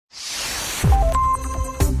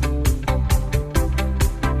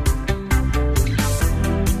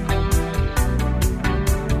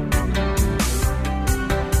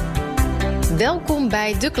Welkom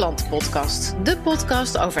bij De Klantenpodcast. De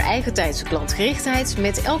podcast over eigentijdse klantgerichtheid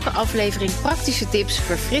met elke aflevering praktische tips,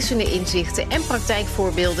 verfrissende inzichten en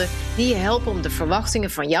praktijkvoorbeelden die je helpen om de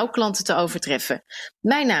verwachtingen van jouw klanten te overtreffen.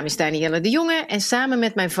 Mijn naam is Danielle de Jonge en samen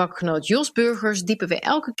met mijn vakgenoot Jos Burgers diepen we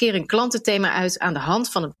elke keer een klantenthema uit aan de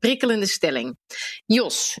hand van een prikkelende stelling.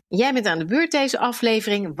 Jos, jij bent aan de beurt deze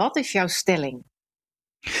aflevering. Wat is jouw stelling?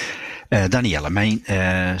 Danielle, mijn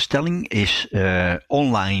stelling is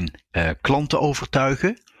online klanten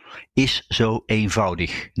overtuigen is zo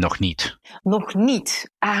eenvoudig nog niet. Nog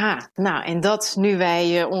niet. Aha, nou en dat nu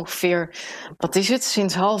wij ongeveer, wat is het,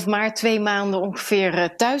 sinds half maart 2 maanden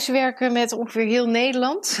ongeveer thuiswerken met ongeveer heel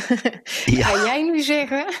Nederland. Ja. Ga jij nu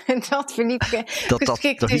zeggen dat we niet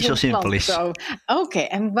geschikt dat is niet zo simpel is. Oké,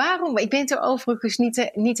 en waarom? Ik ben het er overigens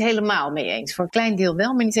niet helemaal mee eens. Voor een klein deel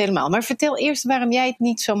wel, maar niet helemaal. Maar vertel eerst waarom jij het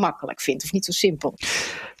niet zo makkelijk vindt of niet zo simpel.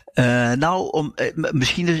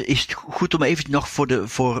 Misschien is het goed om even nog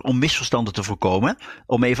om misverstanden te voorkomen.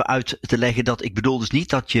 Om even uit te leggen dat ik bedoel dus niet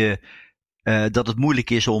dat het moeilijk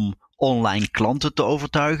is om online klanten te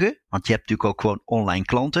overtuigen. Want je hebt natuurlijk ook gewoon online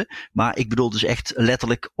klanten. Maar ik bedoel dus echt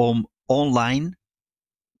letterlijk om online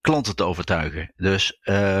klanten te overtuigen. Dus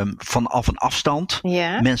vanaf een afstand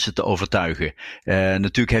mensen te overtuigen.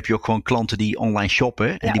 Natuurlijk heb je ook gewoon klanten die online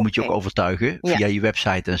shoppen. En die moet je ook overtuigen via je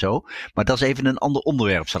website en zo. Maar dat is even een ander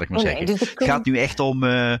onderwerp, zal ik maar zeggen. Dus het gaat nu echt om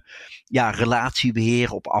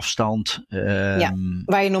relatiebeheer op afstand.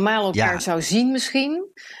 Waar je normaal elkaar zou zien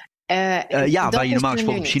misschien. Waar je normaal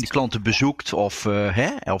gesproken misschien de klanten bezoekt. Of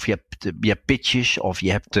je hebt pitches. Of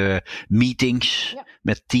je hebt meetings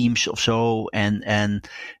met teams of zo. En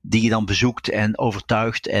die je dan bezoekt en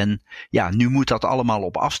overtuigt. En ja, nu moet dat allemaal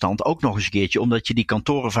op afstand. Ook nog eens een keertje. Omdat je die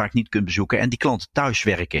kantoren vaak niet kunt bezoeken. En die klanten thuis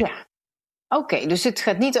werken. Ja. Oké, dus het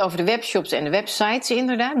gaat niet over de webshops en de websites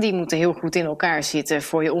inderdaad. Die moeten heel goed in elkaar zitten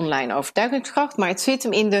voor je online overtuigingskracht. Maar het zit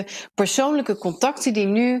hem in de persoonlijke contacten die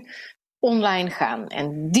nu online gaan.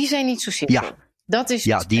 En die zijn niet zo simpel. Ja. Dat is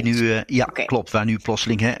die nu, klopt. Waar nu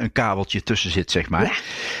plotseling een kabeltje tussen zit, zeg maar. Ja.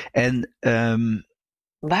 En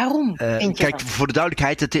waarom? Kijk, voor de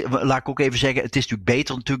duidelijkheid, laat ik ook even zeggen, het is natuurlijk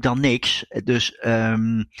beter natuurlijk dan niks. Dus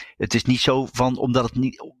het is niet zo van, omdat het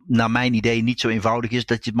niet, naar mijn idee niet zo eenvoudig is,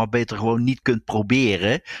 dat je het maar beter gewoon niet kunt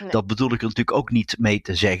proberen. Nee. Dat bedoel ik er natuurlijk ook niet mee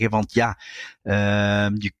te zeggen. Want je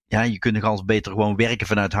kunt nog altijd beter gewoon werken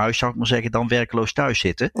vanuit huis, zou ik maar zeggen, dan werkeloos thuis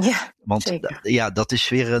zitten. Ja, want zeker. Dat is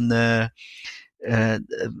weer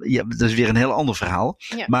dat is weer een heel ander verhaal.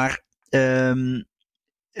 Ja. Maar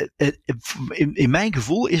in mijn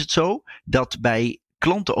gevoel is het zo dat bij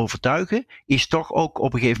klanten overtuigen is toch ook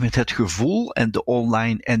op een gegeven moment het gevoel en de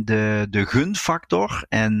online en de gunfactor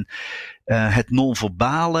en het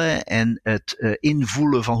non-verbale en het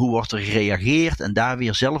invoelen van hoe wordt er gereageerd en daar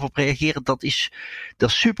weer zelf op reageren. Dat is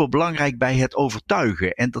super belangrijk bij het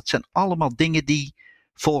overtuigen. En dat zijn allemaal dingen die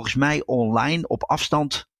volgens mij online op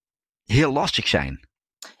afstand heel lastig zijn.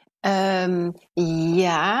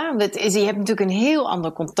 Je hebt natuurlijk een heel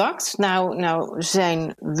ander contact. Nou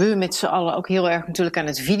zijn we met z'n allen ook heel erg natuurlijk aan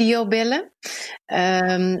het videobellen.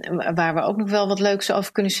 Waar we ook nog wel wat leuks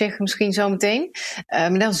over kunnen zeggen, misschien zometeen.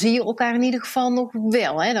 Maar dan zie je elkaar in ieder geval nog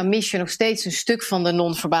wel. Hè? Dan mis je nog steeds een stuk van de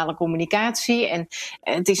non-verbale communicatie. En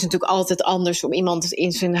het is natuurlijk altijd anders om iemand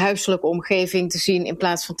in zijn huiselijke omgeving te zien in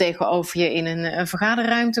plaats van tegenover je in een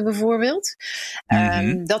vergaderruimte bijvoorbeeld.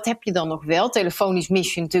 Mm-hmm. Dat heb je dan nog wel. Telefonisch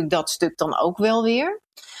mis je natuurlijk dat stuk dan ook wel weer.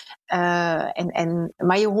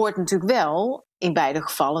 Maar je hoort natuurlijk wel in beide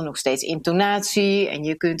gevallen nog steeds intonatie en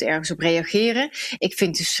je kunt ergens op reageren. Ik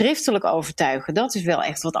vind de schriftelijk overtuigen, dat is wel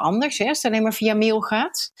echt wat anders, hè, als het alleen maar via mail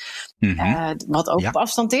gaat. Mm-hmm. Wat ook op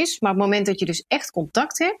afstand is. Maar op het moment dat je dus echt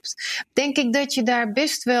contact hebt, denk ik dat je daar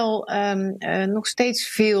best wel nog steeds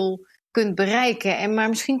veel kunt bereiken. Maar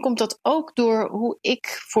misschien komt dat ook door hoe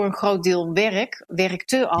ik voor een groot deel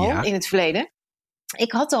werkte al in het verleden.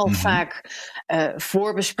 Ik had al vaak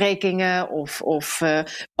voorbesprekingen of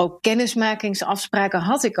ook kennismakingsafspraken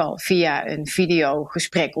had ik al via een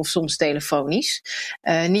videogesprek of soms telefonisch.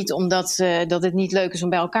 Niet omdat dat het niet leuk is om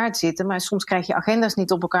bij elkaar te zitten, maar soms krijg je agenda's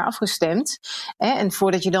niet op elkaar afgestemd. En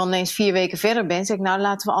voordat je dan ineens 4 weken verder bent, zeg ik nou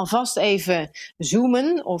laten we alvast even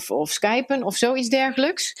zoomen of skypen of zoiets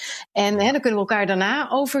dergelijks. En dan kunnen we elkaar daarna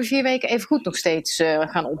over 4 weken even goed nog steeds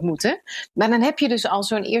gaan ontmoeten. Maar dan heb je dus al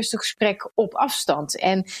zo'n eerste gesprek op afstand.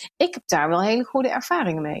 En ik heb daar wel hele goede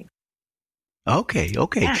ervaringen mee. Oké.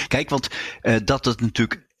 Ja. Kijk, want dat het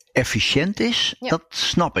natuurlijk efficiënt is, dat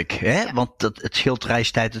snap ik. Hè? Ja. Want het scheelt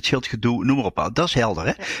reistijd, het scheelt gedoe, noem maar op. Dat is helder.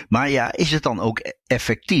 Hè? Ja. Maar is het dan ook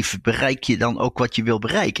effectief? Bereik je dan ook wat je wil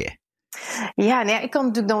bereiken? Ja, nou ja, ik kan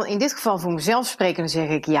natuurlijk dan in dit geval voor mezelf spreken. Dan zeg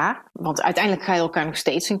ik ja. Want uiteindelijk ga je elkaar nog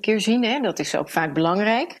steeds een keer zien. Hè? Dat is ook vaak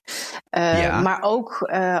belangrijk. Maar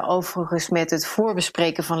ook overigens met het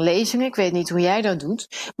voorbespreken van lezingen. Ik weet niet hoe jij dat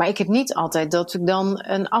doet. Maar ik heb niet altijd dat ik dan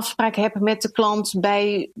een afspraak heb met de klant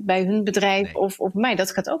bij hun bedrijf of mij.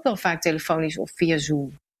 Dat gaat ook wel vaak telefonisch of via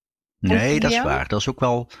Zoom. Nee, dat is waar. Dat is ook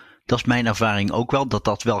wel. Dat is mijn ervaring ook wel, dat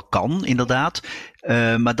dat wel kan, inderdaad.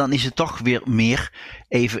 Maar dan is het toch weer meer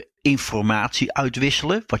even informatie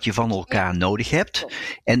uitwisselen, wat je van elkaar nodig hebt.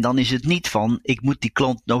 En dan is het niet van, ik moet die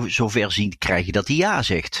klant nou zover zien krijgen dat hij ja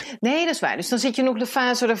zegt. Nee, dat is waar. Dus dan zit je nog de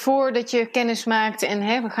fase daarvoor dat je kennis maakt en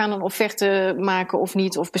we gaan een offerte maken of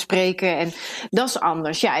niet, of bespreken. En dat is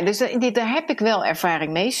anders. Ja, dus daar heb ik wel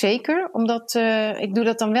ervaring mee, zeker. Omdat ik doe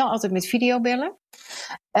dat dan wel altijd met videobellen.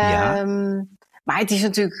 Maar het is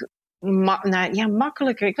natuurlijk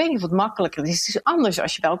makkelijker. Ik weet niet of het makkelijker is. Het is anders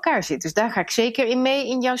als je bij elkaar zit. Dus daar ga ik zeker in mee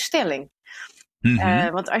in jouw stelling.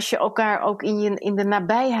 Mm-hmm. Want als je elkaar ook in de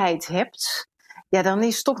nabijheid hebt, ja, dan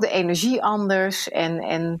is toch de energie anders.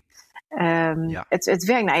 Het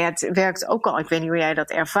werkt. Nou ja, het werkt ook al. Ik weet niet hoe jij dat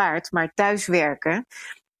ervaart, maar thuiswerken.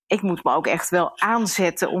 Ik moet me ook echt wel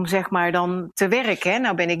aanzetten om zeg maar dan te werken. Hè.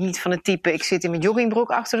 Nou ben ik niet van het type, ik zit in mijn joggingbroek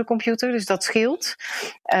achter de computer, dus dat scheelt.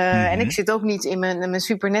 En ik zit ook niet in mijn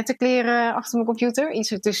supernette kleren achter mijn computer,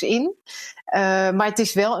 iets ertussenin. Maar het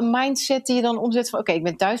is wel een mindset die je dan omzet van oké, ik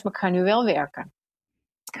ben thuis, maar ik ga nu wel werken.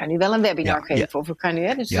 Ik ga nu wel een webinar geven. Of ik ga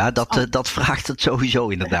nu, dus dat vraagt het sowieso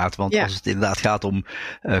inderdaad. Want als het inderdaad gaat om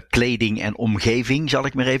kleding en omgeving, zal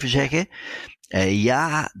ik maar even zeggen.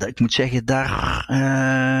 Ik moet zeggen, daar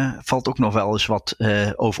valt ook nog wel eens wat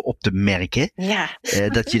over op te merken. Ja.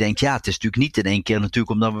 Dat je denkt, het is natuurlijk niet in één keer natuurlijk,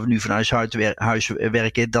 omdat we nu van huis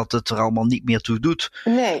werken, dat het er allemaal niet meer toe doet.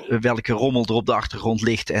 Nee. Welke rommel er op de achtergrond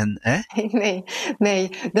ligt. Nee,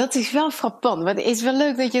 dat is wel frappant. Maar het is wel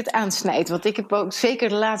leuk dat je het aansnijdt. Want ik heb ook zeker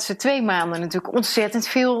de laatste 2 maanden natuurlijk ontzettend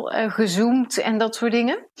veel gezoomd en dat soort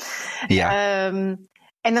dingen. Ja.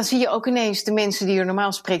 En dan zie je ook ineens de mensen die je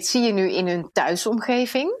normaal spreekt, zie je nu in hun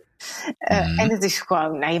thuisomgeving. En het is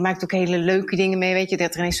gewoon, je maakt ook hele leuke dingen mee, weet je,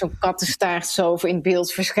 dat er ineens zo'n kattenstaart zo in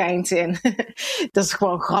beeld verschijnt. En dat is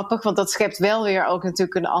gewoon grappig, want dat schept wel weer ook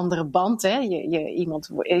natuurlijk een andere band. Hè? Iemand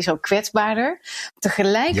is ook kwetsbaarder.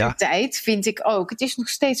 Tegelijkertijd vind ik ook, het is nog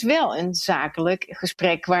steeds wel een zakelijk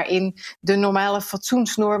gesprek waarin de normale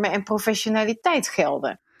fatsoensnormen en professionaliteit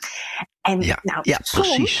gelden. En soms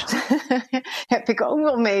precies. heb ik ook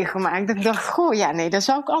wel meegemaakt dat ik dacht, dat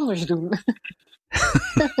zou ik anders doen.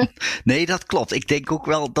 Nee, dat klopt. Ik denk ook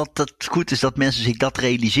wel dat het goed is dat mensen zich dat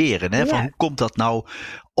realiseren. Hè? Ja. Van hoe komt dat nou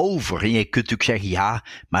over? En je kunt natuurlijk zeggen,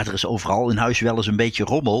 maar er is overal in huis wel eens een beetje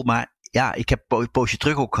rommel. Maar ik heb een poosje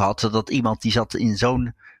terug ook gehad dat iemand die zat in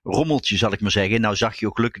zo'n rommeltje, zal ik maar zeggen. Nou zag je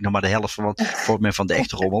ook gelukkig nog maar de helft van de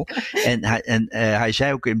echte rommel. En hij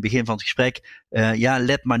zei ook in het begin van het gesprek,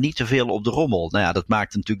 let maar niet te veel op de rommel. Nou ja, dat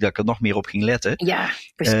maakte natuurlijk dat ik er nog meer op ging letten. Ja,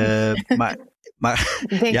 precies. Maar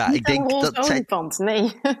ik denk dat olifant.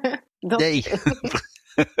 Nee. Nee.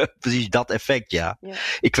 Precies dat effect, ja.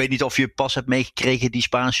 Ik weet niet of je pas hebt meegekregen die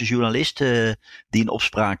Spaanse journalist die in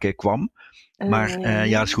opspraak kwam. Maar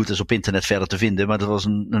het is goed, dat is op internet verder te vinden. Maar dat was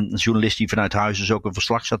een journalist die vanuit huis dus ook een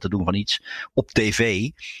verslag zat te doen van iets op tv.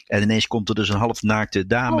 En ineens komt er dus een halfnaakte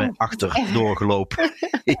dame achter doorgelopen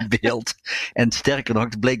in beeld. En sterker nog,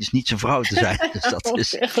 het bleek dus niet zijn vrouw te zijn.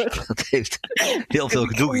 Dus dat heeft heel veel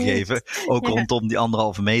gedoe gegeven. Ook rondom die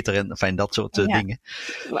 1,5 meter en dat soort dingen.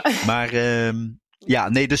 Maar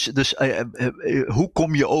dus hoe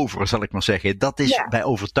kom je over, zal ik maar zeggen. Dat is bij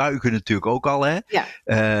overtuigen natuurlijk ook al. Hè?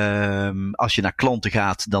 Ja. Als je naar klanten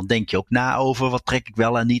gaat, dan denk je ook na over wat trek ik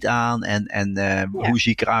wel en niet aan. En hoe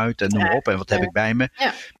zie ik eruit en noem maar op. En wat heb ik bij me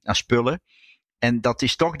aan spullen. En dat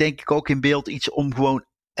is toch denk ik ook in beeld iets om gewoon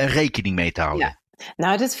rekening mee te houden. Ja.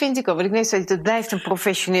 Nou, dat vind ik ook. Want ik weet dat het blijft een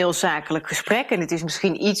professioneel zakelijk gesprek. En het is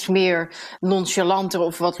misschien iets meer nonchalanter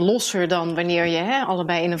of wat losser dan wanneer je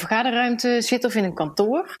allebei in een vergaderruimte zit of in een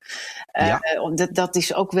kantoor. Dat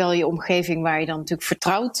is ook wel je omgeving waar je dan natuurlijk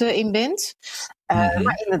vertrouwd in bent.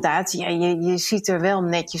 Maar inderdaad, je ziet er wel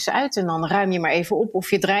netjes uit en dan ruim je maar even op of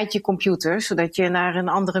je draait je computer zodat je naar een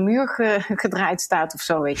andere muur gedraaid staat of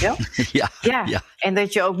zo, weet je wel. Ja. En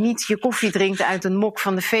dat je ook niet je koffie drinkt uit een mok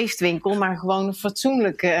van de feestwinkel, maar gewoon een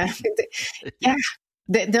fatsoenlijke.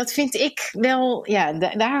 Dat vind ik wel,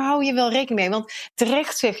 daar hou je wel rekening mee. Want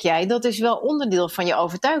terecht zeg jij, dat is wel onderdeel van je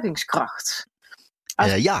overtuigingskracht.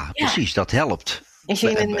 Precies, dat helpt.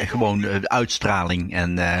 Gewoon uitstraling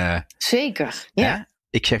en. Zeker, ja.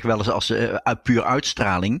 ik zeg wel eens als puur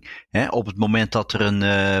uitstraling. Hè, op het moment dat er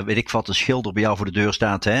een schilder bij jou voor de deur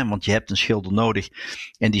staat. Hè, want je hebt een schilder nodig.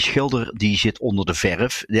 En die schilder die zit onder de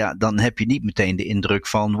verf. Ja, dan heb je niet meteen de indruk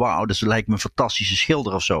van wauw, dat lijkt me een fantastische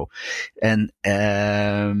schilder of zo. En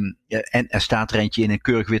er staat er eentje in een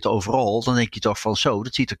keurig wit overal. Dan denk je toch van zo,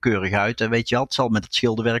 dat ziet er keurig uit. En weet je wel, het zal met het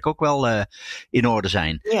schilderwerk ook wel in orde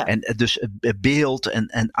zijn. Ja. En dus beeld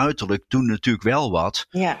en uiterlijk doen natuurlijk wel wat.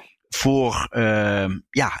 Ja. Voor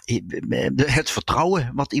het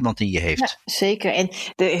vertrouwen wat iemand in je heeft. Ja, zeker. En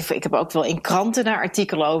ik heb ook wel in kranten daar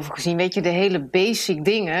artikelen over gezien. Weet je, de hele basic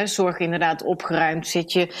dingen. Zorg inderdaad opgeruimd.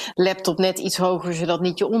 Zet je laptop net iets hoger, zodat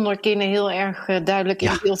niet je onderkinnen heel erg duidelijk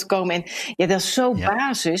in beeld komen. En ja, dat is zo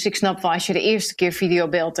basis. Ik snap wel als je de eerste keer video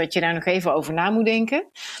belt, dat je daar nog even over na moet denken.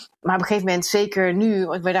 Maar op een gegeven moment, zeker nu,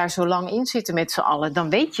 als we daar zo lang in zitten met z'n allen, dan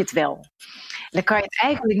weet je het wel. Dan kan je het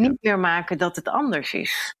eigenlijk niet meer maken dat het anders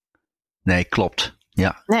is. Nee, klopt.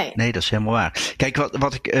 Ja, nee, dat is helemaal waar. Kijk,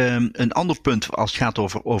 wat ik een ander punt als het gaat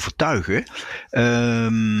over overtuigen.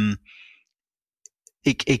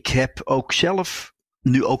 Ik heb ook zelf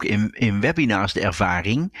nu ook in webinars de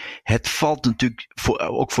ervaring. Het valt natuurlijk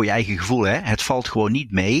ook voor je eigen gevoel. Hè, het valt gewoon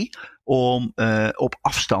niet mee om op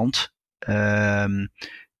afstand.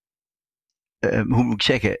 Hoe moet ik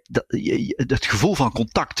zeggen, het gevoel van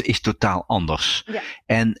contact is totaal anders. Ja.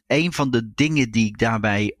 En een van de dingen die ik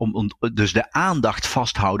daarbij, dus de aandacht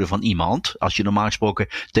vasthouden van iemand, als je normaal gesproken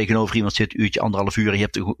tegenover iemand zit, uurtje, 1,5 uur, en je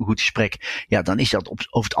hebt een goed gesprek, ja, dan is dat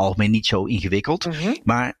over het algemeen niet zo ingewikkeld. Mm-hmm.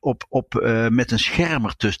 Maar met een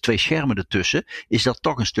scherm twee schermen ertussen, is dat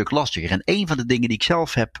toch een stuk lastiger. En een van de dingen die ik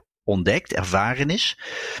zelf heb ontdekt, ervaren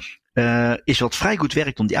is wat vrij goed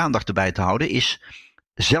werkt om die aandacht erbij te houden, is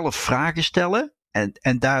zelf vragen stellen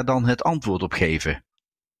en daar dan het antwoord op geven.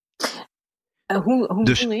 Hoe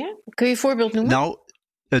bedoel je? Kun je een voorbeeld noemen? Nou,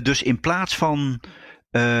 dus in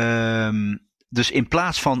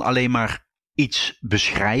plaats van alleen maar iets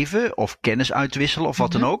beschrijven of kennis uitwisselen of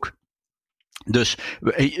wat dan ook. Dus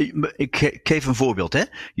ik geef een voorbeeld. Hè.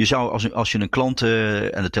 Je zou als je een klant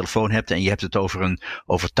aan de telefoon hebt en je hebt het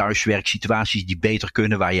over thuiswerksituaties die beter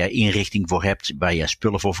kunnen, waar jij inrichting voor hebt, waar jij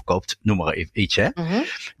spullen voor verkoopt, noem maar even iets. Hè. Mm-hmm.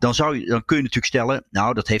 Dan kun je natuurlijk stellen,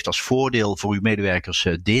 nou, dat heeft als voordeel voor uw medewerkers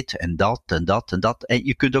dit en dat en dat en dat. En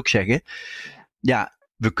je kunt ook zeggen, ja,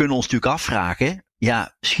 we kunnen ons natuurlijk afvragen,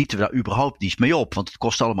 ja, schieten we daar überhaupt niets mee op? Want het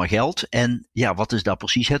kost allemaal geld. En ja, wat is daar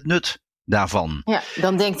precies het nut daarvan? Ja,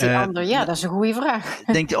 dan denkt die ander, ja, dat is een goede vraag.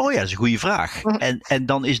 Denkt hij, oh ja, dat is een goede vraag. En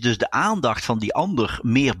dan is dus de aandacht van die ander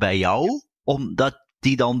meer bij jou, omdat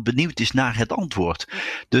die dan benieuwd is naar het antwoord.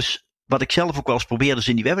 Dus wat ik zelf ook wel eens probeer dus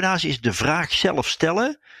in die webinars, is de vraag zelf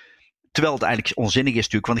stellen. Terwijl het eigenlijk onzinnig is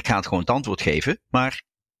natuurlijk, want ik ga het gewoon het antwoord geven. Maar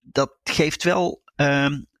dat geeft wel,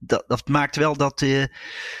 dat maakt wel dat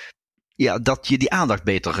je die aandacht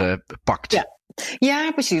beter pakt. Ja.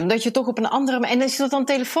 Ja, precies. Omdat je toch op een andere... En is dat dan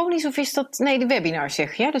telefonisch of is dat... Nee, de webinar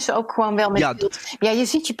zeg je. Dus ook gewoon wel met... Ja, je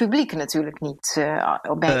ziet je publiek natuurlijk niet.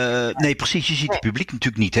 Nee, precies. Je ziet het publiek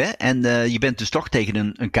natuurlijk niet. Hè? En je bent dus toch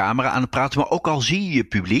tegen een camera aan het praten. Maar ook al zie je je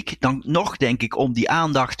publiek, dan nog denk ik om die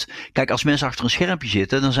aandacht... Kijk, als mensen achter een schermpje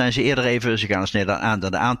zitten, dan zijn ze eerder even... Ze gaan eens naar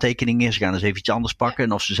de aantekeningen. Ze gaan eens even iets anders pakken.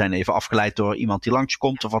 En of ze zijn even afgeleid door iemand die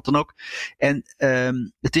langskomt of wat dan ook. En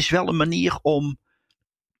het is wel een manier om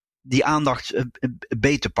die aandacht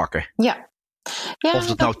beter pakken. Ja. Of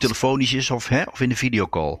het nou telefonisch is of in de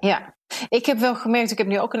videocall. Ja. Ik heb wel gemerkt, ik heb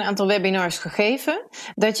nu ook een aantal webinars gegeven,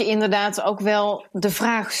 dat je inderdaad ook wel de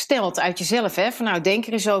vraag stelt uit jezelf. Hè? Van nou, denk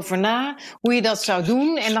er eens over na hoe je dat zou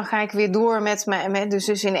doen. En dan ga ik weer door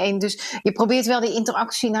dus in één. Dus je probeert wel die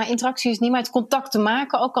interactie. Nou, interactie is niet, maar het contact te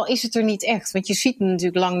maken, ook al is het er niet echt. Want je ziet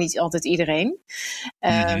natuurlijk lang niet altijd iedereen.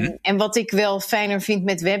 En wat ik wel fijner vind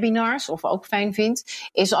met webinars, of ook fijn vind,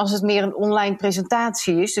 is als het meer een online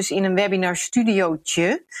presentatie is. Dus in een webinar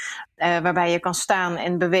studiootje. Waarbij je kan staan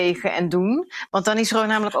en bewegen en doen. Want dan is er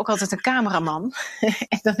namelijk ook altijd een cameraman.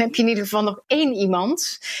 En dan heb je in ieder geval nog 1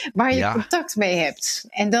 iemand waar je contact mee hebt.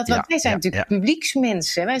 En want wij zijn natuurlijk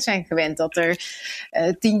publieksmensen. Wij zijn gewend dat er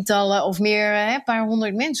tientallen of meer, een paar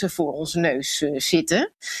honderd mensen voor onze neus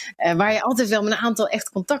zitten. Waar je altijd wel met een aantal echt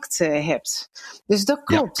contact hebt. Dus dat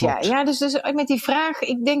klopt, ja. Dus met die vraag,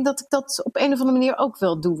 ik denk dat ik dat op een of andere manier ook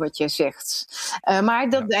wel doe wat jij zegt.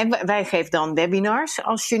 Maar wij geven dan webinars.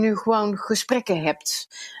 Als je nu gewoon gesprekken hebt.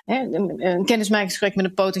 Een kennismakingsgesprek met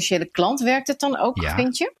een potentiële klant. Werkt het dan ook,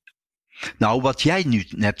 vind je? Nou, wat jij nu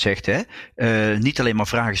net zegt, hè, niet alleen maar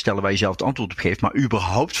vragen stellen waar je zelf het antwoord op geeft, maar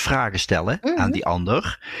überhaupt vragen stellen aan die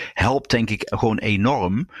ander, helpt denk ik gewoon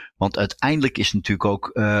enorm. Want uiteindelijk is natuurlijk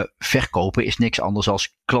ook verkopen is niks anders dan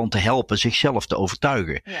klanten helpen zichzelf te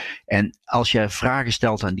overtuigen. Ja. En als je vragen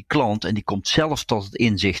stelt aan die klant en die komt zelf tot het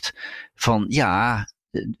inzicht van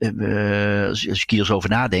als ik hier eens over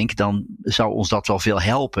nadenk, dan zou ons dat wel veel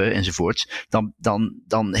helpen enzovoorts. Dan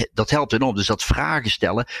dat helpt enorm. Dus dat vragen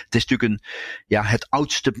stellen, het is natuurlijk het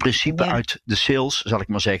oudste principe uit de sales, zal ik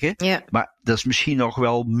maar zeggen. Ja. Maar dat is misschien nog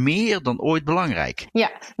wel meer dan ooit belangrijk.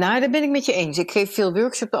 Ja, nou, daar ben ik met je eens. Ik geef veel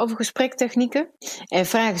workshops over gesprektechnieken. En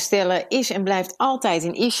vragen stellen is en blijft altijd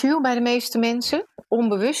een issue bij de meeste mensen.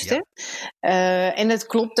 Onbewust, hè? En het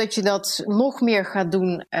klopt dat je dat nog meer gaat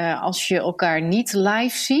doen als je elkaar niet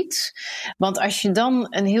live ziet. Want als je dan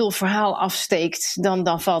een heel verhaal afsteekt,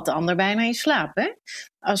 dan valt de ander bijna in slaap, hè?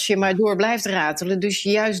 Als je maar door blijft ratelen. Dus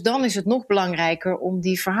juist dan is het nog belangrijker om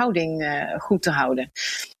die verhouding goed te houden.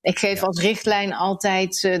 Ik geef als richtlijn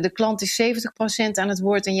altijd, de klant is 70% aan het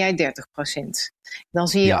woord en jij 30%. Dan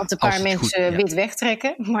zie je altijd een paar mensen wit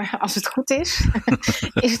wegtrekken. Maar als het goed is,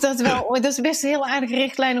 is dat wel. Dat is best een heel aardige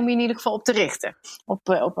richtlijn om je in ieder geval op te richten.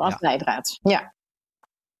 Op afleidraad. Ja.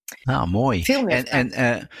 Nou, mooi. Veel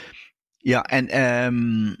meer.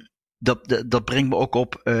 Dat brengt me ook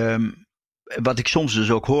op. Wat ik soms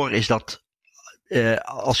dus ook hoor is dat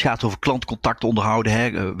als het gaat over klantcontact onderhouden, hè,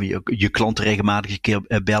 je klanten regelmatig een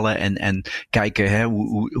keer bellen en kijken hè,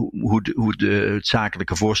 hoe het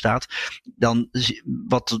zakelijke voor staat. Dan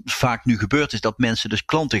wat vaak nu gebeurt is dat mensen dus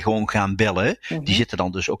klanten gewoon gaan bellen. Mm-hmm. Die zitten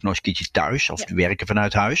dan dus ook nog eens een keertje thuis of werken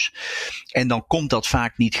vanuit huis. En dan komt dat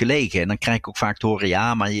vaak niet gelegen. En dan krijg ik ook vaak te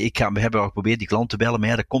horen, maar we hebben al geprobeerd die klant te bellen,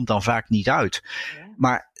 maar dat komt dan vaak niet uit. Ja.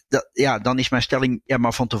 Maar dan is mijn stelling,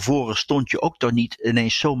 maar van tevoren stond je ook toch niet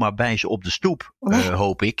ineens zomaar bij ze op de stoep,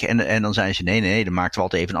 hoop ik. En dan zeiden ze, nee, dan maakten we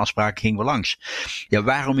altijd even een afspraak, gingen we langs. Ja,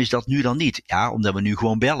 waarom is dat nu dan niet? Ja, omdat we nu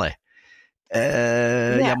gewoon bellen.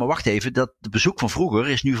 Maar wacht even, dat de bezoek van vroeger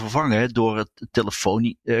is nu vervangen door het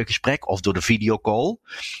telefoongesprek of door de videocall.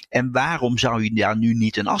 En waarom zou je daar nu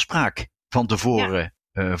niet een afspraak van tevoren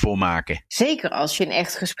voor maken? Zeker als je een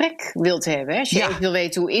echt gesprek wilt hebben. Als je even wil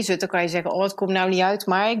weten hoe is het, dan kan je zeggen, het komt nou niet uit,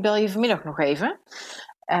 maar ik bel je vanmiddag nog even.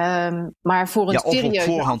 Maar voor een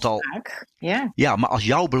serieuze afspraak. Ja, maar als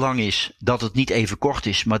jouw belang is dat het niet even kort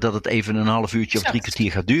is, maar dat het even een half uurtje of 3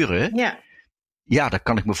 kwartier gaat duren. Ja, dan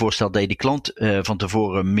kan ik me voorstellen dat je die klant van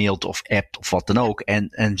tevoren mailt of appt of wat dan ook.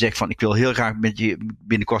 En zegt van, ik wil heel graag met je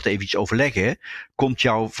binnenkort even iets overleggen. Komt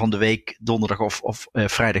jou van de week donderdag of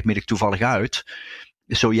vrijdagmiddag toevallig uit?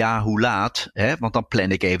 Zo hoe laat? Hè? Want dan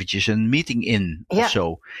plan ik eventjes een meeting in of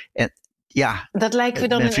zo. En dat lijken we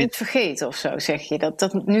dan niet vergeten of zo, zeg je?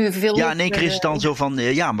 Dat nu veel. Ja, in één keer is het dan zo van,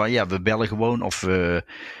 we bellen gewoon of.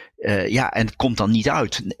 En het komt dan niet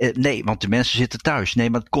uit. Nee, want de mensen zitten thuis. Nee,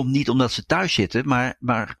 maar het komt niet omdat ze thuis zitten,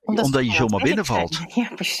 maar omdat je zomaar binnenvalt.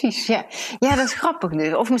 Ja, precies. Ja, dat is grappig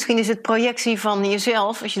dus. Of misschien is het projectie van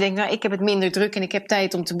jezelf. Als je denkt, ik heb het minder druk en ik heb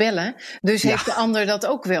tijd om te bellen. Dus heeft de ander dat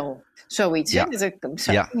ook wel. Zoiets, hè? Dat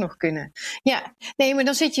zou ook nog kunnen. Ja, nee, maar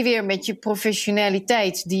dan zit je weer met je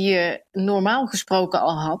professionaliteit die je normaal gesproken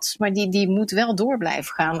al had. Maar die moet wel door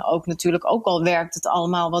blijven gaan. Ook natuurlijk, ook al werkt het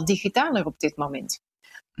allemaal wat digitaler op dit moment.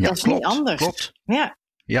 Dat is niet anders. Klopt. Ja.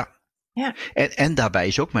 En daarbij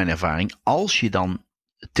is ook mijn ervaring, als je dan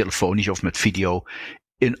telefonisch of met video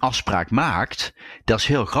een afspraak maakt, dat is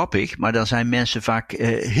heel grappig, maar dan zijn mensen vaak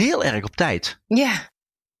heel erg op tijd. Ja,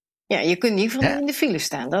 je kunt in ieder geval niet in de file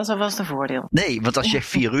staan. Dat is alvast een voordeel. Nee, want als je zegt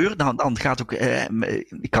 4 uur, dan gaat ook.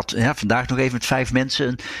 Ik had vandaag nog even met 5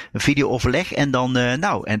 mensen een video-overleg. En dan,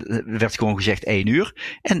 werd gewoon gezegd 1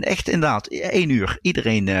 uur. En echt inderdaad, 1 uur.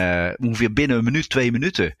 Iedereen ongeveer binnen een minuut, 2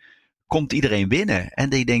 minuten. Komt iedereen binnen. En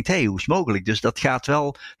die denkt, hoe is het mogelijk? Dus dat gaat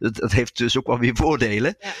wel. Dat heeft dus ook wel weer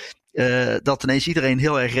voordelen. Dat ineens iedereen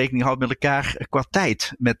heel erg rekening houdt met elkaar qua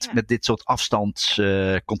tijd. Met dit soort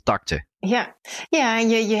afstandscontacten. En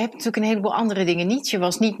je hebt natuurlijk een heleboel andere dingen niet. Je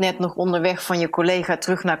was niet net nog onderweg van je collega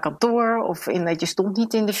terug naar kantoor. Of je stond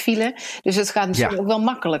niet in de file. Dus het gaat misschien ook wel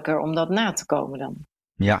makkelijker om dat na te komen dan.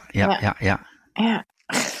 Ja.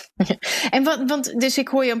 En dus ik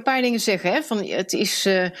hoor je een paar dingen zeggen. Hè, van het is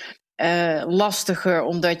lastiger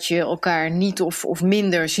omdat je elkaar niet of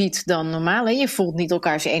minder ziet dan normaal. Hè. Je voelt niet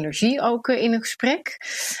elkaars energie ook in een gesprek.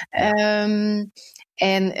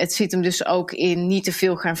 En het zit hem dus ook in niet te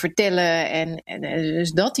veel gaan vertellen. En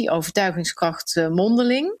dus die overtuigingskracht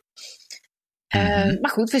mondeling.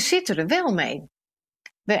 Maar goed, we zitten er wel mee.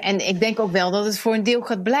 En ik denk ook wel dat het voor een deel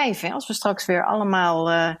gaat blijven. Hè? Als we straks weer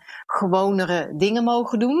allemaal gewonere dingen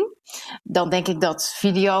mogen doen, dan denk ik dat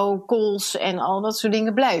videocalls en al dat soort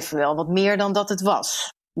dingen blijven wel. Wat meer dan dat het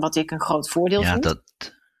was. Wat ik een groot voordeel vind.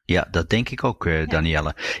 Ja, dat denk ik ook,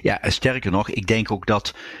 Danielle. Ja, en sterker nog, ik denk ook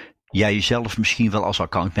dat jij jezelf misschien wel als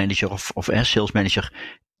accountmanager of sales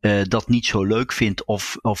manager dat niet zo leuk vindt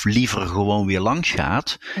of liever gewoon weer langs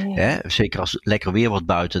gaat. Ja. Hè? Zeker als het lekker weer wordt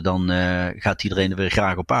buiten, dan gaat iedereen er weer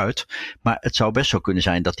graag op uit. Maar het zou best zo kunnen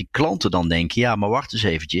zijn dat die klanten dan denken, ja, maar wacht eens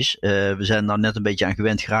eventjes. We zijn nou net een beetje aan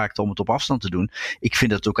gewend geraakt om het op afstand te doen. Ik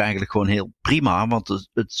vind het ook eigenlijk gewoon heel prima, want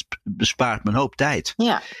het bespaart me een hoop tijd.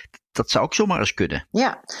 Ja. Dat zou ook zomaar eens kunnen.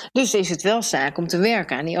 Ja, dus is het wel zaak om te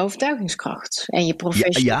werken aan die overtuigingskracht. En je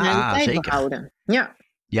professionaliteit behouden.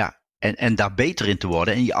 Ja, en daar beter in te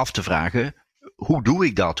worden en je af te vragen, hoe doe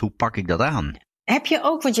ik dat? Hoe pak ik dat aan? Heb je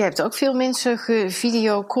ook, want je hebt ook veel mensen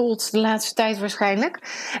gevideocalled de laatste tijd waarschijnlijk.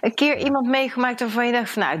 Een keer iemand meegemaakt waarvan je dacht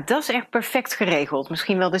van, nou, dat is echt perfect geregeld.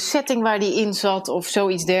 Misschien wel de setting waar die in zat of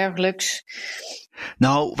zoiets dergelijks.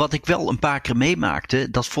 Nou, wat ik wel een paar keer meemaakte,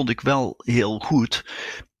 dat vond ik wel heel goed.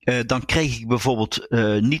 Dan kreeg ik bijvoorbeeld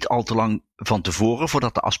niet al te lang van tevoren,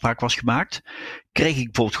 voordat de afspraak was gemaakt, kreeg ik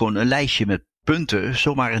bijvoorbeeld gewoon een lijstje met punten,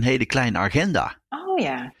 zomaar een hele kleine agenda. Oh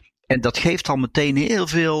ja. En dat geeft al meteen heel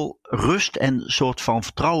veel rust en een soort van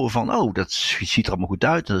vertrouwen van, dat ziet er allemaal goed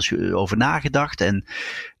uit, er is over nagedacht. En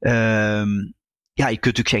ja, je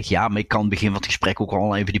kunt natuurlijk zeggen, ja, maar ik kan in het begin van het gesprek ook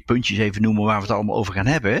al even die puntjes even noemen waar we het allemaal over gaan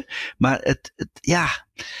hebben. Maar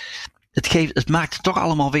het maakt het toch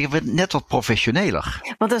allemaal weer net wat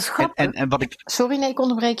professioneler. Want dat is grappig. En wat Sorry, nee, ik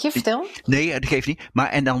onderbreek je. Vertel. Nee, dat geeft niet. Maar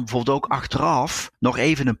en dan bijvoorbeeld ook achteraf nog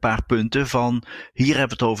even een paar punten van, hier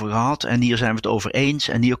hebben we het over gehad en hier zijn we het over eens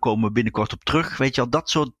en hier komen we binnenkort op terug. Weet je wel, dat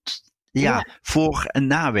soort voor- en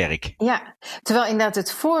nawerk. Ja, terwijl inderdaad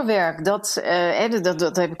het voorwerk, dat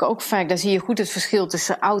heb ik ook vaak, daar zie je goed het verschil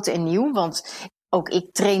tussen oud en nieuw. Want ook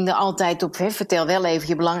ik trainde altijd op, vertel wel even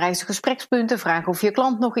je belangrijkste gesprekspunten. Vraag of je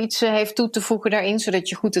klant nog iets heeft toe te voegen daarin, zodat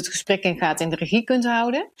je goed het gesprek ingaat en de regie kunt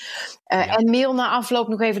houden. En mail na afloop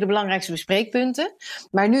nog even de belangrijkste bespreekpunten.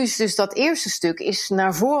 Maar nu is dus dat eerste stuk is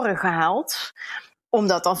naar voren gehaald, om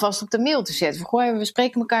dat alvast op de mail te zetten. We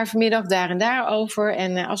spreken elkaar vanmiddag daar en daar over.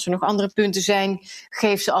 En als er nog andere punten zijn,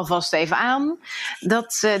 geef ze alvast even aan.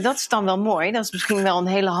 Dat is dan wel mooi. Dat is misschien wel een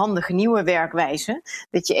hele handige nieuwe werkwijze.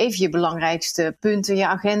 Dat je even je belangrijkste punten, je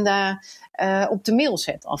agenda op de mail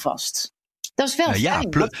zet alvast. Dat is wel fijn.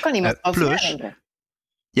 Dat kan iemand overdenken.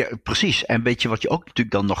 Ja, precies. En weet je wat je ook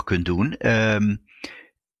natuurlijk dan nog kunt doen?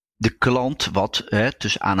 De klant wat,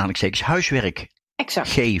 tussen aanhalingstekens, huiswerk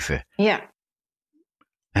geven. Ja.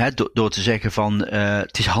 Door te zeggen van,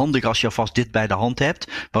 het is handig als je alvast dit bij de hand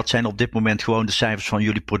hebt. Wat zijn op dit moment gewoon de cijfers van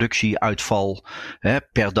jullie productieuitval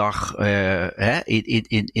per dag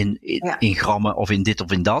in grammen of in dit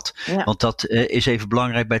of in dat. Ja. Want dat is even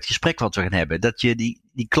belangrijk bij het gesprek wat we gaan hebben. Dat je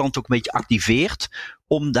die klant ook een beetje activeert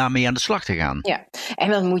om daarmee aan de slag te gaan. Ja, en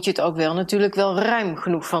dan moet je het ook wel natuurlijk wel ruim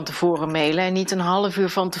genoeg van tevoren mailen. En niet een half uur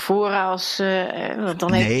van tevoren want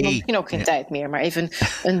dan heeft je misschien ook geen tijd meer. Maar even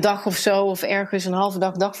een dag of zo of ergens een halve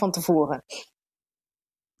dag van tevoren.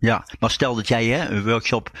 Ja, maar stel dat jij een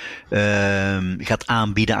workshop gaat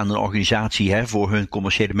aanbieden aan een organisatie voor hun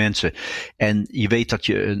commerciële mensen. En je weet dat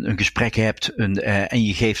je een gesprek hebt en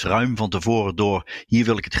je geeft ruim van tevoren door, hier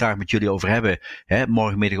wil ik het graag met jullie over hebben,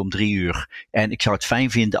 morgenmiddag om 3:00. En ik zou het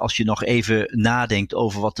fijn vinden als je nog even nadenkt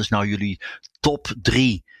over wat is nou jullie top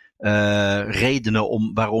 3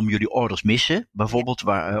 redenen waarom jullie orders missen, bijvoorbeeld,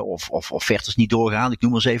 of offertes niet doorgaan, ik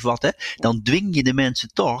noem eens even wat, dan dwing je de mensen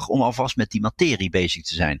toch om alvast met die materie bezig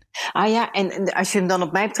te zijn. Ah ja, en als je hem dan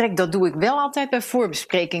op mij betrekt, dat doe ik wel altijd bij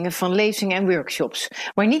voorbesprekingen van lezingen en workshops.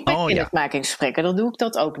 Maar niet bij kennismakingsgesprekken, dan doe ik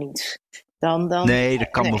dat ook niet. Nee, dat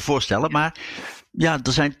kan me voorstellen, maar ja,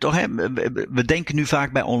 er zijn toch, we denken nu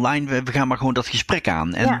vaak bij online, we gaan maar gewoon dat gesprek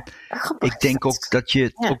aan. En ik denk ook dat je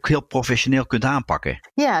het ook heel professioneel kunt aanpakken.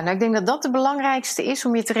 Ja, nou ik denk dat dat de belangrijkste is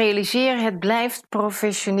om je te realiseren. Het blijft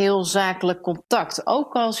professioneel zakelijk contact.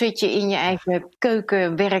 Ook al zit je in je eigen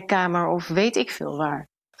keuken, werkkamer of weet ik veel waar.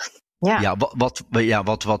 Ja,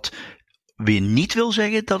 wat weer niet wil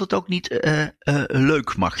zeggen dat het ook niet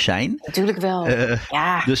leuk mag zijn. Natuurlijk wel.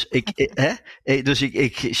 Dus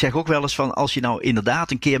ik zeg ook wel eens van, als je nou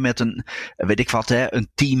inderdaad een keer met een, weet ik wat, een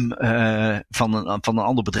team van een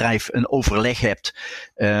ander bedrijf een overleg hebt,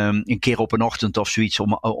 een keer op een ochtend of zoiets,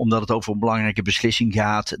 omdat het over een belangrijke beslissing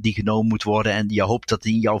gaat die genomen moet worden en je hoopt dat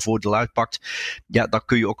die in jouw voordeel uitpakt. Ja, dan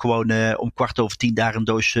kun je ook gewoon om 10:15 daar een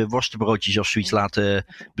doos worstenbroodjes of zoiets laten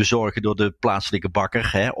bezorgen door de plaatselijke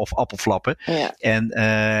bakker, of appelflappen. afgesloten.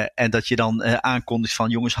 Ja. En dat je dan aankondigt van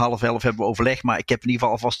jongens, 10:30 hebben we overleg, maar ik heb in ieder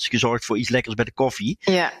geval alvast gezorgd voor iets lekkers bij de koffie.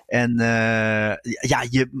 Ja. En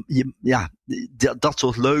dat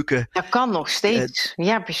soort leuke... Dat kan nog steeds.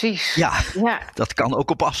 Ja, precies. Ja, dat kan ook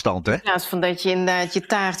op afstand, hè? In plaats van dat je inderdaad je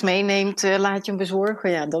taart meeneemt, laat je hem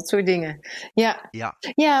bezorgen. Ja, dat soort dingen.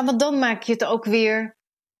 Ja, want dan maak je het ook weer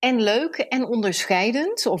en leuk en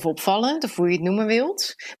onderscheidend of opvallend, of hoe je het noemen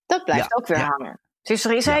wilt. Dat blijft ook weer hangen. Dus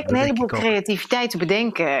er is eigenlijk een heleboel creativiteit te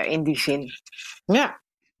bedenken in die zin. Ja.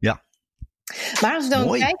 Maar als je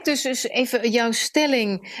dan kijkt, dus even jouw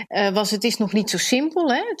stelling was: het is nog niet zo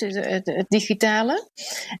simpel, hè? Het digitale.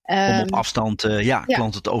 Om op afstand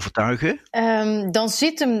klanten te overtuigen. Dan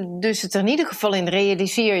zit hem dus het er in ieder geval in.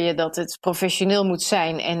 Realiseer je dat het professioneel moet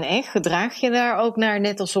zijn en echt. Gedraag je daar ook naar,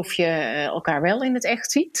 net alsof je elkaar wel in het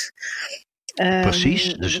echt ziet.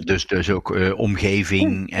 Precies, dus ook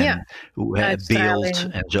omgeving en beeld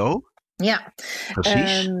en zo. Ja,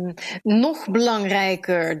 precies. Nog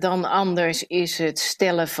belangrijker dan anders is het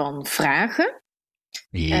stellen van vragen.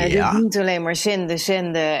 Dus niet alleen maar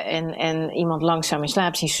zenden en iemand langzaam in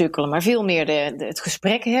slaap zien sukkelen, maar veel meer het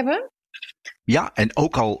gesprek hebben. Ja, en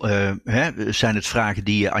ook al zijn het vragen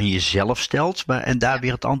die je aan jezelf stelt en daar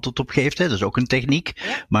weer het antwoord op geeft. Hè? Dat is ook een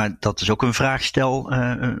techniek, maar dat is ook een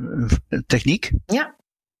vraagsteltechniek. Ja.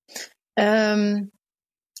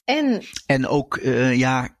 En ook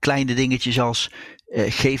kleine dingetjes als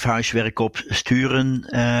geef huiswerk op, sturen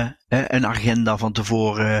een agenda van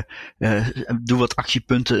tevoren, doe wat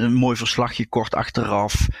actiepunten, een mooi verslagje kort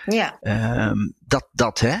achteraf. Ja.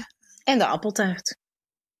 Dat hè. En de appeltaart.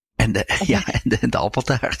 En de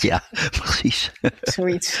appeltaart, ja, precies.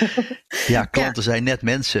 Zoiets. Ja, klanten zijn net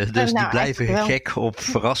mensen, dus die blijven gek op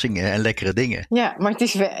verrassingen en lekkere dingen. Ja, maar het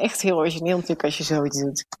is wel echt heel origineel natuurlijk als je zoiets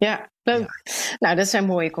doet. Ja, leuk. Ja. Nou, dat zijn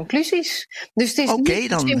mooie conclusies. Dus het is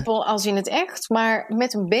niet zo simpel als in het echt, maar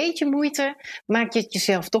met een beetje moeite maak je het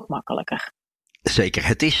jezelf toch makkelijker. Zeker,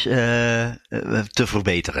 het is te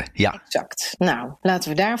verbeteren, ja. Exact. Nou, laten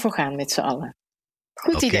we daarvoor gaan met z'n allen.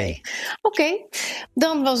 Goed idee. Oké,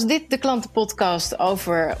 dan was dit de klantenpodcast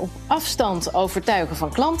over op afstand overtuigen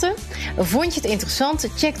van klanten. Vond je het interessant?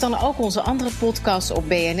 Check dan ook onze andere podcasts op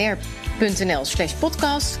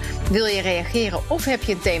bnr.nl/podcast. Wil je reageren of heb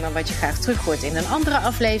je een thema wat je graag terug hoort in een andere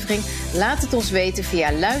aflevering? Laat het ons weten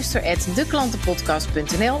via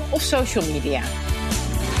luister@deklantenpodcast.nl of social media.